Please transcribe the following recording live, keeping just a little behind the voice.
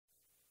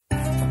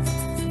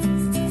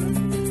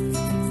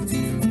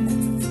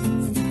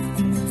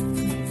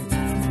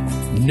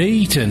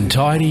Neat and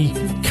tidy,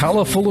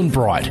 colourful and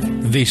bright,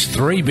 this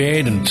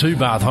 3-bed and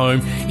 2-bath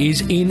home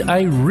is in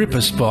a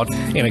ripper spot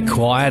in a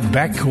quiet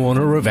back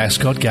corner of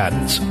Ascot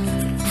Gardens.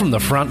 From the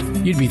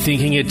front, you'd be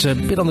thinking it's a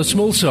bit on the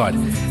small side,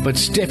 but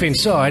step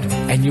inside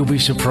and you'll be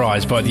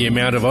surprised by the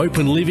amount of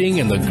open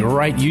living and the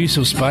great use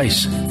of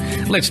space.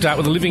 Let's start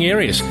with the living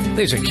areas.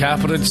 There's a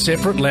carpeted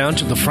separate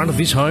lounge at the front of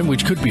this home,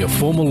 which could be a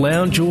formal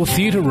lounge or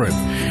theatre room.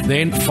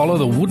 Then follow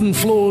the wooden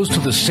floors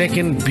to the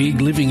second big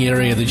living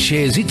area that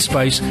shares its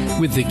space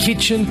with the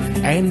kitchen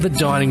and the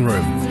dining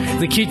room.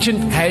 The kitchen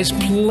has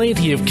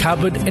plenty of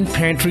cupboard and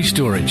pantry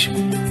storage.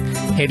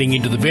 Heading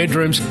into the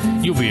bedrooms,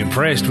 you'll be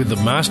impressed with the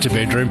master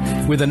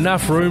bedroom with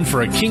enough room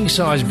for a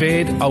king-size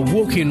bed, a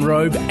walk-in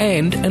robe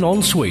and an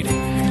ensuite.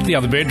 The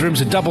other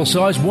bedrooms are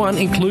double-sized. One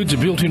includes a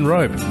built-in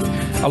robe.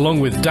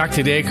 Along with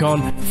ducted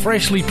aircon,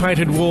 freshly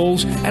painted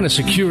walls and a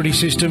security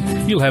system,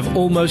 you'll have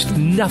almost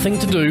nothing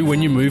to do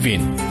when you move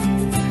in.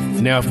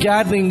 Now, if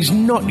gardening's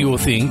not your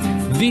thing,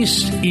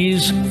 this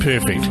is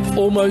perfect.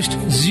 Almost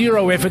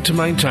zero effort to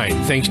maintain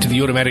thanks to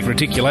the automatic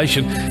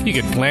reticulation. You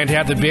can plant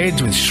out the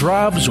beds with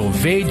shrubs or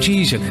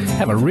veggies and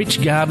have a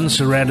rich garden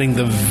surrounding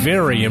the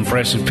very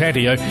impressive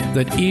patio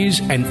that is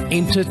an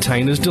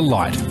entertainer's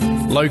delight.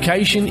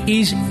 Location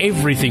is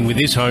everything with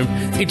this home.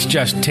 It's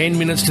just 10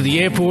 minutes to the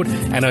airport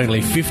and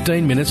only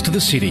 15 minutes to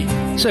the city.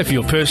 So for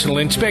your personal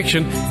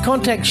inspection,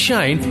 contact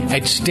Shane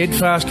at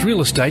Steadfast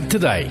Real Estate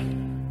today.